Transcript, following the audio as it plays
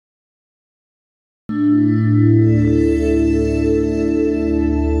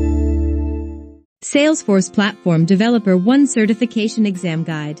Salesforce Platform Developer 1 Certification Exam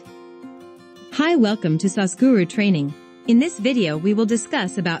Guide. Hi, welcome to saasguru training. In this video we will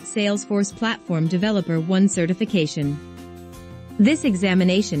discuss about Salesforce Platform Developer 1 certification. This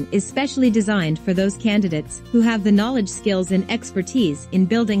examination is specially designed for those candidates who have the knowledge, skills and expertise in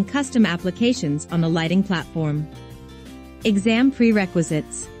building custom applications on the lighting platform. Exam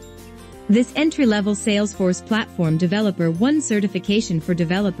Prerequisites. This entry-level Salesforce Platform Developer 1 certification for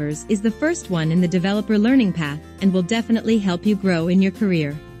developers is the first one in the developer learning path and will definitely help you grow in your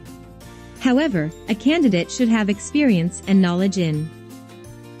career. However, a candidate should have experience and knowledge in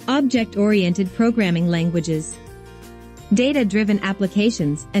object-oriented programming languages, data-driven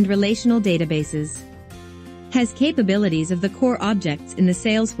applications and relational databases, has capabilities of the core objects in the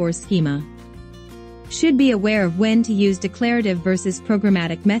Salesforce schema, should be aware of when to use declarative versus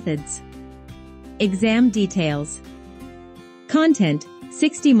programmatic methods. Exam details. Content: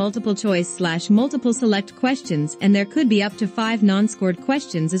 60 multiple choice/multiple select questions, and there could be up to 5 non-scored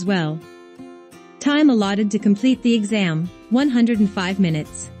questions as well. Time allotted to complete the exam: 105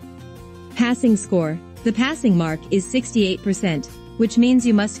 minutes. Passing score: the passing mark is 68%, which means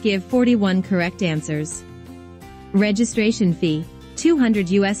you must give 41 correct answers. Registration fee: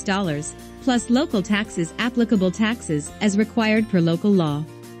 $200 plus local taxes, applicable taxes as required per local law.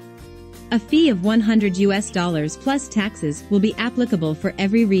 A fee of $100 plus taxes will be applicable for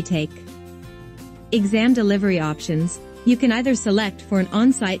every retake. Exam delivery options: you can either select for an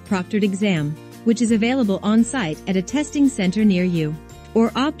on-site proctored exam, which is available on-site at a testing center near you,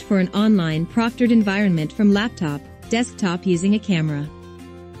 or opt for an online proctored environment from laptop, desktop using a camera.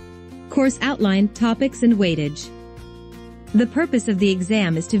 Course outline, topics and weightage. The purpose of the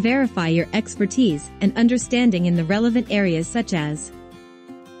exam is to verify your expertise and understanding in the relevant areas such as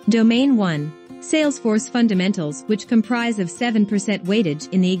Domain 1, Salesforce Fundamentals, which comprise of 7% weightage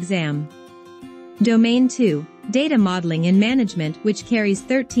in the exam. Domain 2, Data Modeling and Management, which carries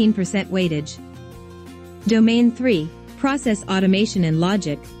 13% weightage. Domain 3, Process Automation and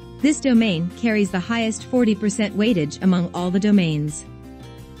Logic. This domain carries the highest 40% weightage among all the domains.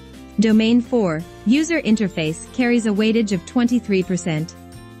 Domain 4, User Interface, carries a weightage of 23%.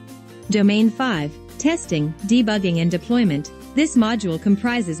 Domain 5, Testing, Debugging and Deployment. This module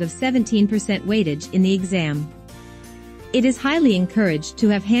comprises of 17% weightage in the exam. It is highly encouraged to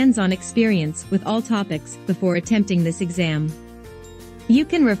have hands-on experience with all topics before attempting this exam. You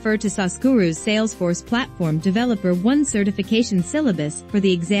can refer to saasguru's Salesforce Platform Developer 1 certification syllabus for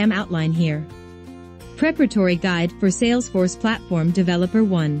the exam outline here. Preparatory Guide for Salesforce Platform Developer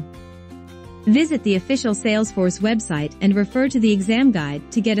 1. Visit the official Salesforce website and refer to the exam guide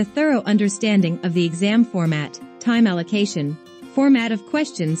to get a thorough understanding of the exam format, time allocation, format of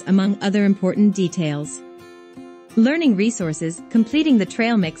questions among other important details. Learning resources: completing the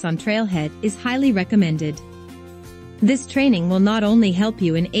trail mix on Trailhead is highly recommended. This training will not only help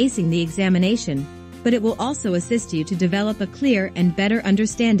you in acing the examination, but it will also assist you to develop a clear and better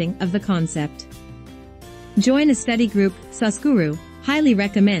understanding of the concept. Join a study group. saasguru highly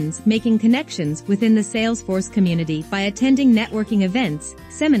recommends making connections within the Salesforce community by attending networking events,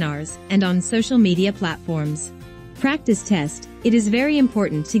 seminars, and on social media platforms. Practice test: it is very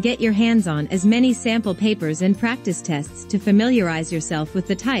important to get your hands on as many sample papers and practice tests to familiarize yourself with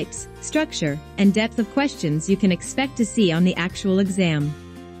the types, structure, and depth of questions you can expect to see on the actual exam.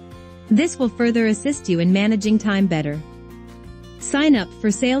 This will further assist you in managing time better. Sign up for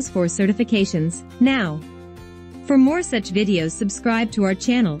Salesforce certifications now. For more such videos, subscribe to our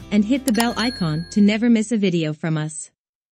channel and hit the bell icon to never miss a video from us.